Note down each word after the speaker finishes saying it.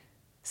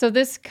So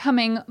this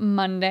coming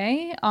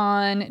Monday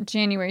on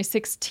January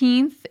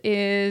 16th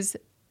is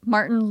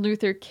Martin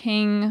Luther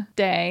King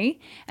Day.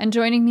 And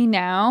joining me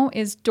now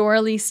is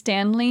Doralee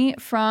Stanley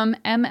from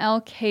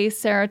MLK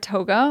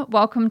Saratoga.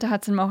 Welcome to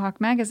Hudson Mohawk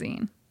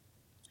Magazine.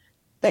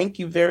 Thank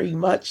you very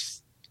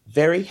much.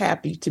 Very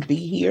happy to be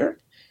here.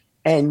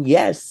 And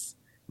yes,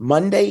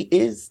 Monday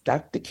is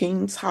Dr.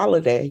 King's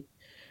holiday,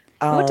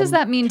 What does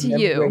that mean to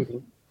you?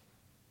 commemorating.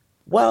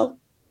 Well,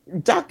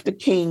 Dr.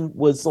 King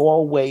was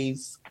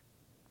always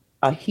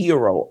a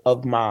hero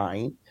of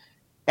mine,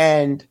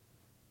 and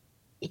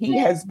he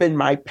has been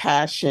my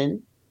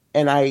passion.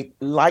 And I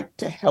like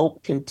to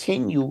help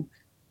continue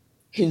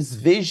his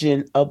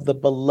vision of the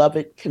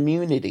beloved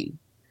community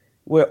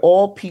where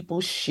all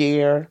people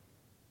share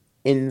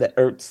in the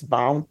earth's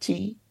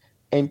bounty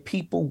and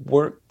people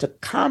work to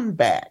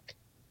combat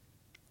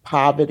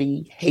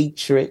poverty,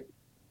 hatred,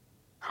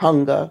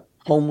 hunger,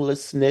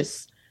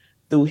 homelessness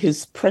through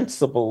his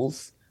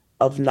principles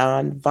of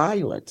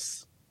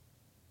nonviolence.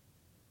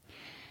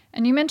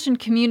 And you mentioned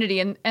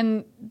community,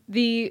 and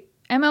the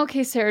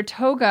MLK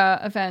Saratoga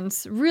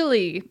events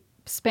really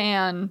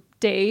span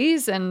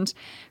days and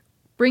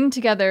bring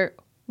together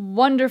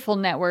wonderful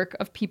network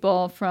of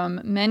people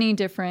from many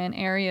different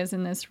areas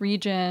in this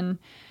region.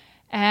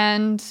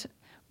 And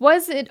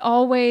was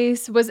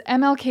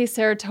MLK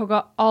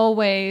Saratoga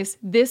always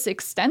this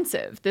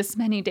extensive, this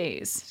many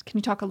days? Can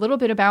you talk a little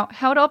bit about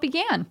how it all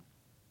began?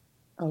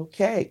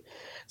 Okay.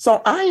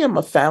 So I am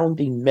a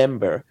founding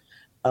member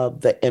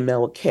of the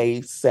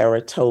MLK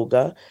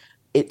Saratoga.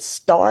 It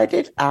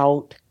started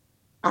out,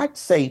 I'd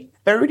say,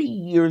 30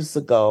 years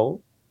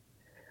ago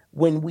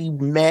when we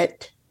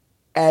met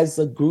as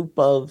a group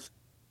of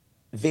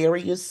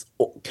various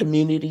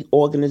community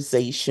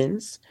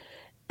organizations.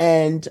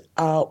 And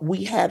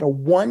we had a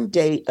 1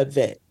 day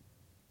event.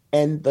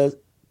 And the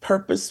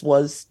purpose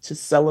was to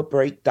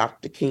celebrate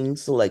Dr.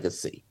 King's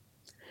legacy.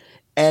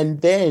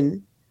 And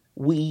then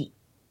we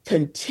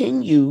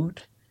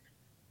continued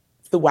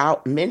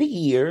throughout many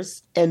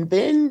years. And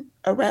then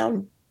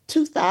around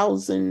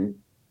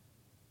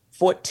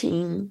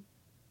 2014,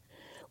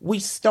 we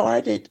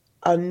started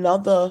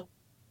another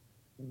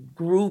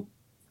group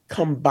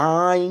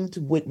combined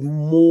with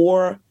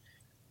more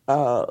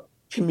uh,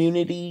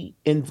 community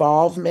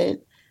involvement.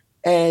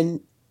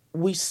 And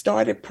we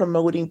started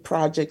promoting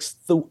projects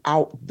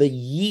throughout the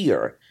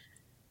year.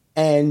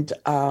 And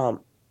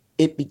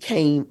it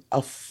became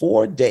a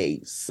 4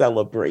 day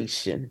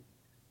celebration.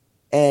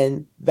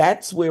 And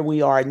that's where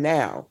we are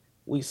now.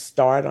 We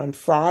start on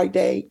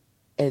Friday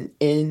and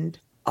end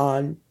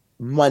on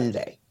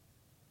Monday.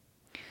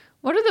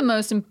 What are the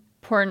most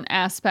important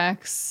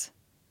aspects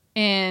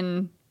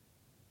in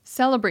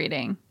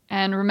celebrating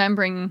and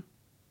remembering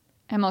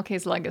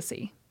MLK's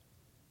legacy?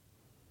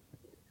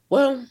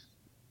 Well,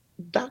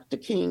 Dr.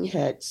 King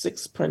had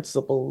 6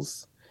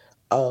 principles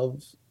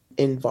of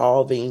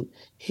involving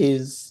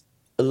his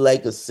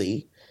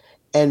legacy,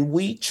 and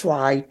we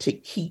try to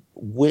keep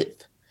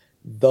with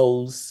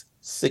those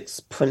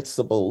 6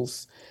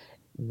 principles.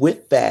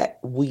 With that,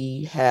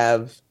 we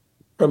have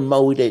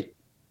promoted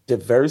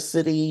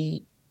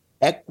diversity,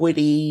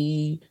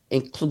 equity,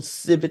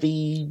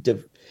 inclusivity,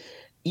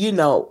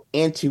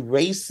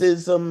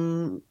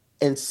 anti-racism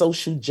and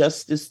social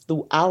justice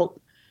throughout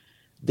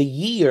the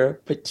year,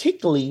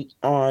 particularly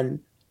on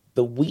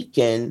the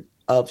weekend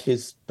of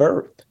his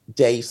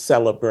birthday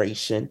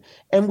celebration.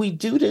 And we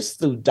do this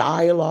through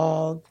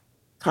dialogue,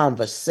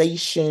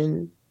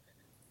 conversation,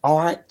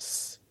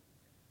 arts,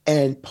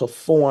 and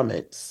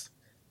performance.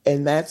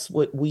 And that's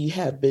what we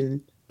have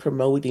been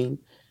promoting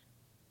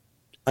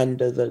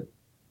under the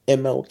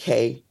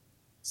MLK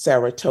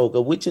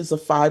Saratoga, which is a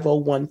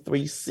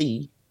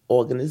 501(c)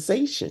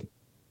 organization.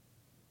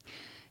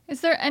 Is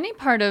there any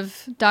part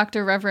of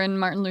Dr. Reverend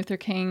Martin Luther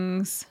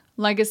King's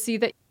legacy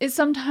that is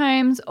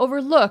sometimes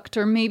overlooked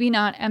or maybe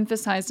not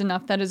emphasized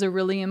enough that is a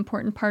really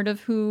important part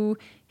of who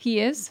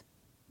he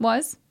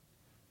was?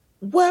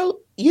 Well,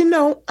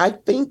 I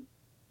think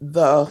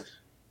the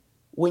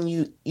when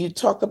you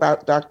talk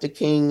about Dr.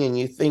 King and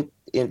you think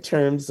in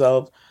terms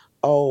of,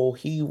 oh,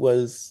 he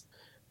was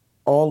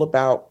all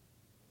about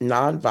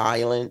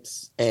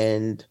nonviolence,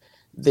 and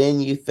then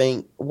you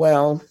think,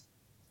 well,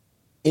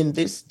 in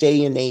this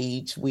day and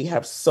age, we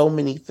have so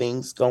many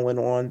things going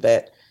on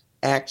that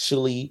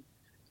actually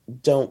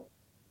don't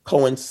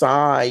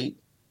coincide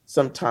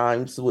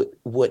sometimes with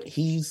what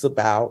he's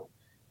about,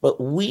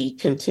 but we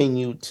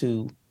continue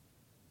to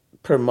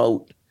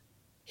promote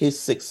his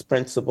 6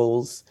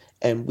 principles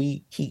and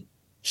we keep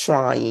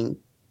trying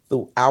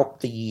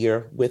throughout the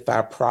year with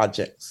our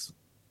projects.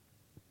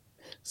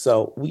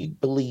 So we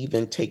believe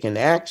in taking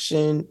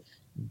action,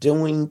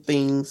 doing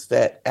things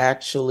that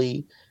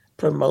actually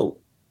promote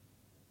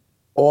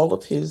all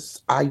of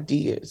his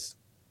ideas.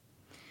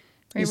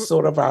 Right. He's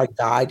sort of our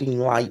guiding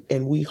light,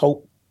 and we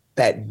hope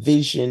that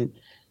vision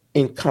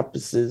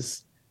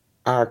encompasses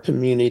our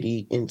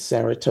community in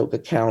Saratoga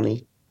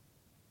County.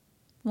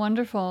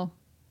 Wonderful.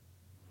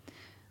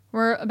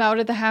 We're about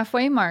at the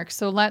halfway mark.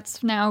 So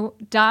let's now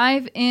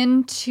dive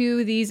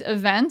into these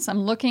events.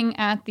 I'm looking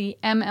at the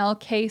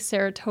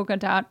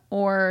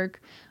mlksaratoga.org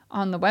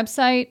on the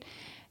website,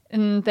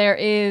 and there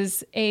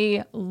is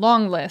a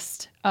long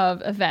list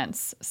of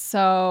events.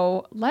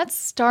 So let's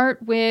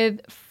start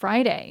with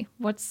Friday.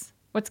 What's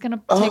going to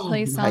take Oh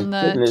place my on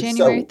the goodness.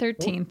 January So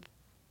 13th?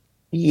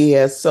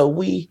 yeah, so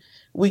we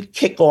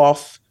kick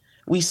off,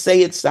 we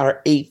say it's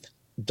our eighth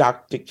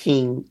Dr.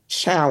 King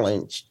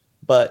challenge,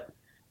 but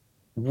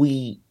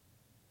we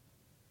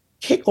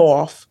kick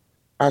off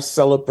our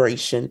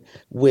celebration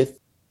with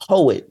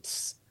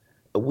poets.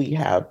 We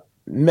have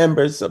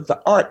members of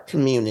the art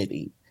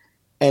community.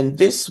 And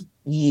this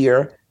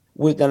year,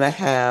 we're going to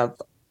have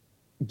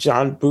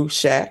John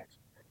Bruchak,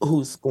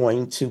 who's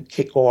going to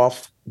kick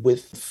off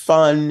with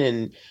fun.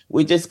 And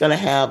we're just going to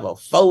have a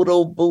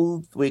photo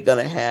booth. We're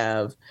going to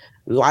have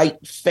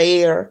light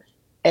fare.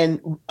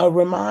 And a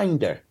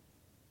reminder,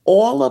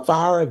 all of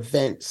our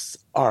events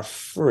are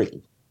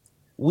free.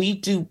 We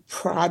do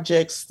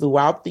projects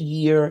throughout the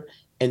year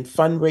and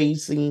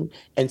fundraising,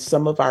 and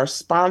some of our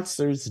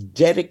sponsors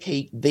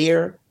dedicate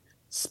their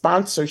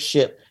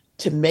sponsorship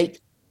to make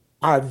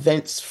our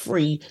events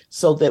free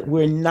so that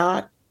we're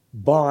not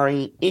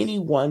barring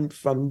anyone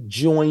from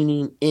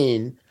joining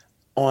in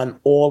on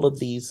all of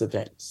these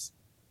events.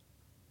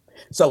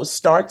 So it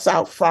starts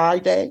out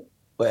Friday,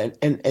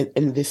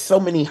 and there's so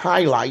many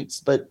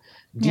highlights, but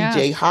Yeah.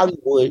 DJ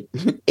Hollywood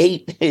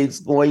 8 is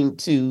going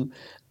to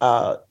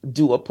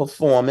do a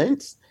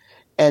performance.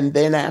 And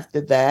then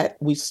after that,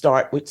 we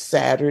start with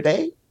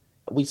Saturday.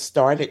 We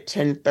start at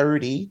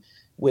 10:30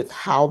 with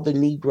How the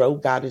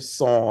Negro Got His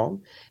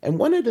Song. And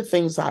one of the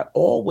things I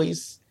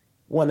always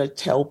want to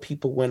tell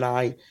people when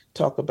I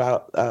talk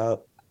about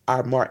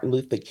our Martin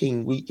Luther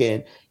King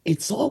weekend,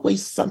 it's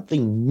always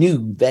something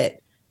new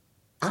that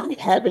I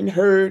haven't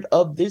heard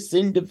of this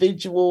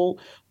individual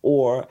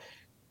or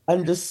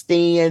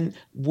understand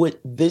what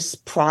this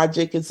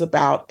project is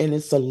about, and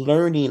it's a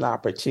learning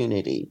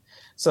opportunity.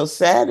 So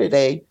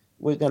Saturday,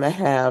 we're going to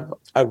have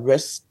a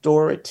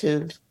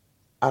restorative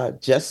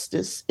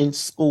justice in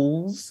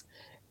schools,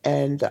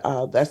 and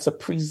that's a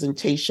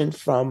presentation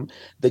from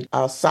the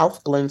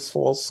South Glens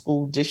Falls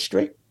School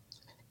District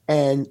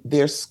and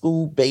their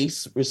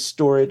school-based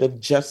restorative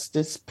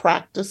justice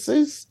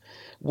practices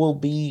will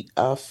be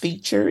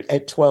featured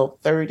at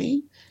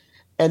 12:30.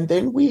 And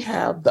then we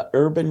have the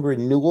urban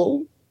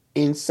renewal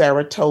in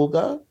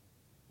Saratoga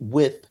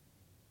with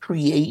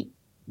Create,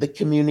 the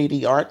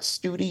community art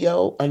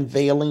studio,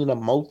 unveiling a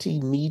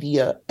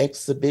multimedia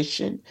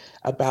exhibition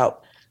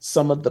about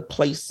some of the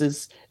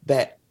places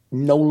that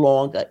no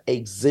longer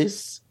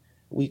exist.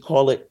 We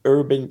call it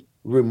urban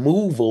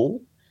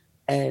removal,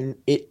 and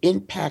it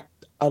impacted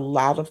a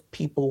lot of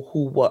people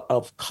who were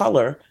of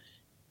color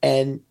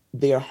and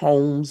their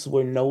homes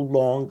were no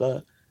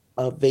longer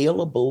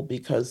available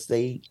because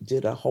they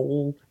did a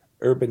whole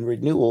urban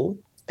renewal,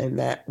 and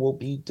that will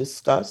be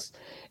discussed.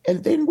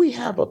 And then we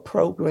have a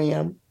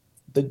program,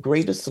 The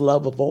Greatest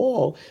Love of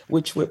All,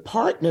 which we're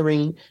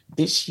partnering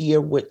this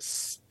year with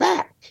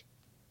SPAC.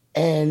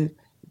 And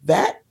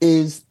that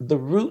is the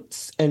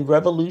roots and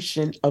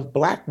revolution of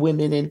Black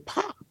women in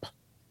pop.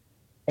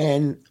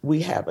 And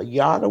we have a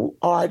Yado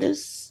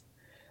artist,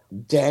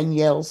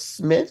 Danielle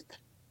Smith,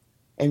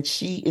 and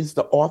she is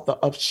the author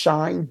of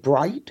Shine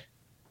Bright,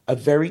 a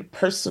very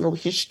personal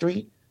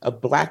history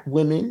of Black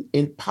women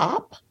in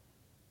pop.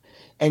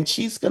 And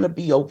she's going to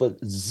be over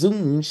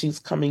Zoom. She's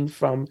coming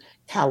from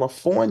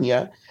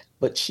California,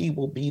 but she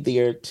will be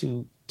there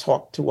to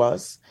talk to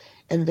us.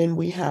 And then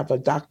we have a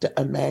Dr.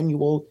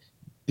 Emmanuel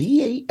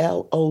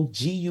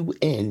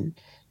Balogun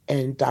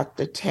and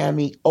Dr.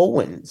 Tammy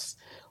Owens,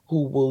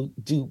 who will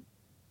do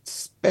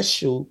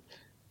special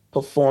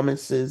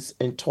performances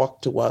and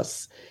talk to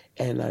us,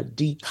 and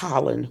Dee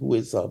Collin, who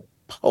is a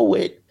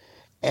poet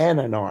and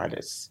an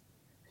artist.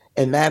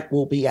 And that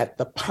will be at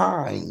the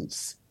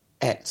Pines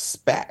at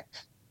SPAC.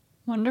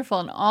 Wonderful.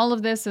 And all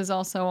of this is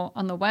also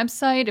on the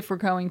website if we're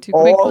going too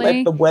All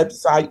at the quickly.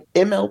 website,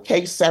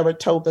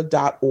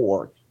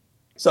 mlksaratoga.org.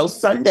 So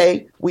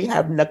Sunday, we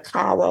have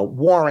Nakara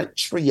Warrant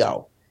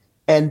Trio,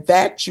 and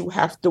that you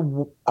have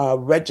to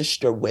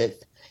register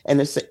with. And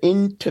it's an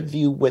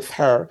interview with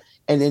her.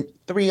 And then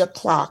 3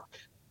 o'clock,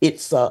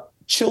 it's a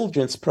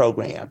children's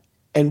program.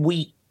 And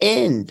we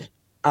end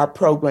our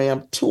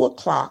program 2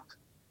 o'clock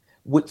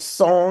with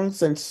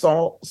songs and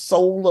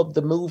soul of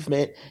the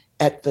movement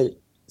at the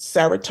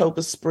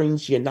Saratoga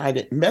Springs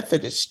United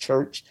Methodist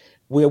Church,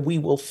 where we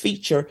will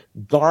feature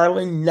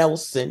Garland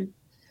Nelson,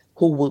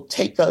 who will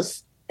take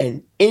us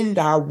and end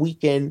our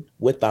weekend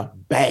with a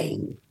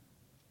bang.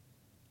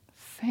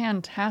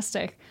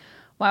 Fantastic.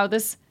 Wow,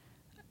 this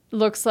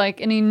looks like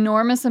an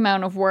enormous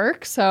amount of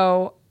work.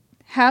 So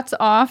hats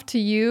off to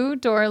you,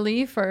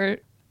 Doralee, for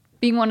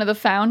being one of the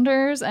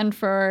founders and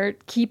for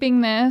keeping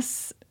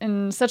this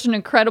in such an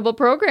incredible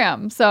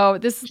program. So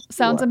this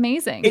sounds Sure.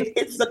 amazing.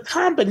 It's a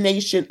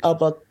combination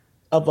of a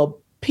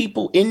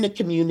people in the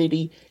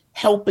community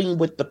helping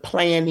with the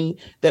planning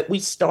that we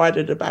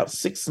started about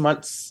 6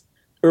 months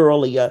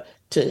earlier,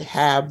 to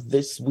have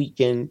this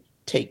weekend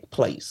take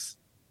place.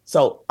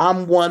 So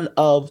I'm one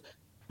of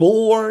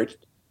board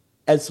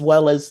as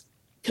well as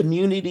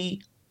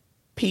community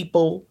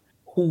people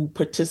who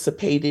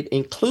participated,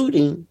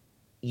 including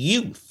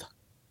youth.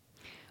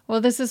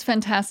 Well, this is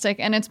fantastic,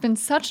 and it's been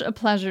such a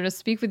pleasure to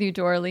speak with you,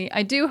 Dorley.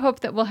 I do hope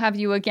that we'll have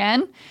you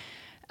again.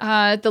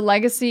 The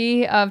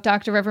legacy of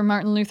Dr. Reverend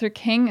Martin Luther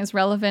King is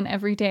relevant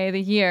every day of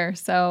the year,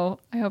 so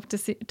I hope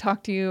to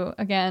talk to you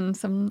again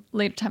some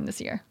later time this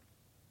year.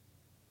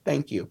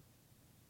 Thank you.